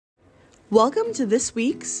Welcome to this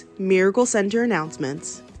week's Miracle Center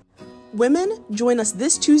announcements. Women, join us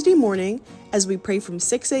this Tuesday morning as we pray from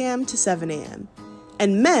 6 a.m. to 7 a.m.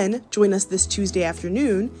 And men, join us this Tuesday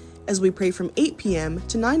afternoon as we pray from 8 p.m.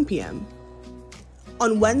 to 9 p.m.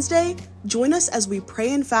 On Wednesday, join us as we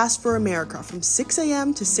pray and fast for America from 6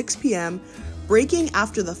 a.m. to 6 p.m., breaking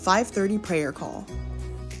after the 5:30 prayer call.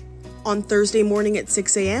 On Thursday morning at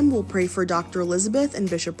 6 a.m., we'll pray for Dr. Elizabeth and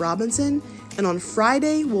Bishop Robinson, and on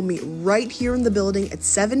Friday, we'll meet right here in the building at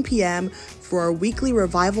 7 p.m. for our weekly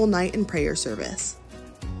revival night and prayer service.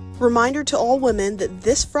 Reminder to all women that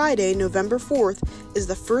this Friday, November 4th, is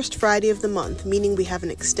the first Friday of the month, meaning we have an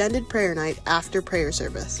extended prayer night after prayer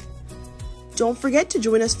service. Don't forget to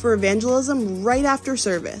join us for evangelism right after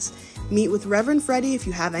service. Meet with Reverend Freddie if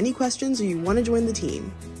you have any questions or you want to join the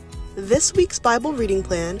team. This week's Bible reading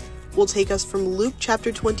plan will take us from Luke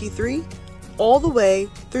chapter 23 all the way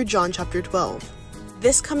through John chapter 12.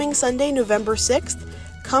 This coming Sunday, November 6th,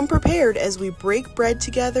 come prepared as we break bread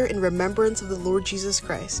together in remembrance of the Lord Jesus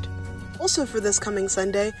Christ. Also for this coming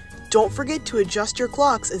Sunday, don't forget to adjust your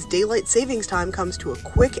clocks as daylight savings time comes to a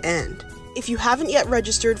quick end. If you haven't yet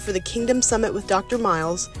registered for the Kingdom Summit with Dr.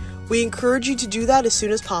 Miles, we encourage you to do that as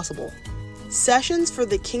soon as possible. Sessions for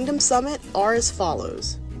the Kingdom Summit are as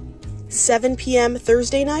follows: 7 p.m.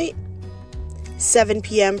 Thursday night, 7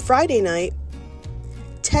 p.m. Friday night,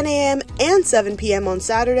 10 a.m. and 7 p.m. on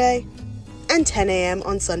Saturday, and 10 a.m.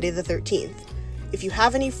 on Sunday the 13th. If you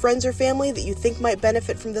have any friends or family that you think might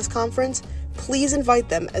benefit from this conference, please invite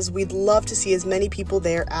them, as we'd love to see as many people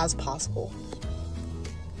there as possible.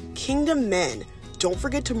 Kingdom Men, don't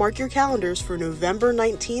forget to mark your calendars for November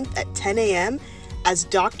 19th at 10 a.m. as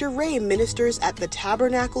Dr. Ray ministers at the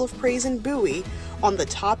Tabernacle of Praise in Bowie on the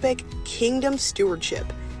topic Kingdom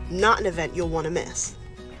Stewardship. Not an event you'll want to miss.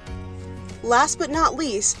 Last but not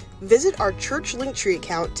least, visit our church Linktree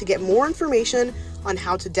account to get more information on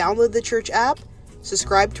how to download the church app,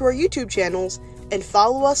 subscribe to our YouTube channels, and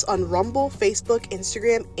follow us on Rumble, Facebook,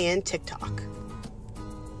 Instagram, and TikTok.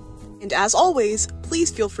 And as always, please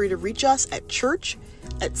feel free to reach us at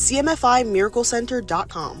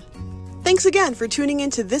church@cmfimiraclecenter.com. Thanks again for tuning in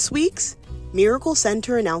to this week's Miracle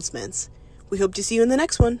Center announcements. We hope to see you in the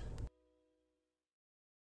next one.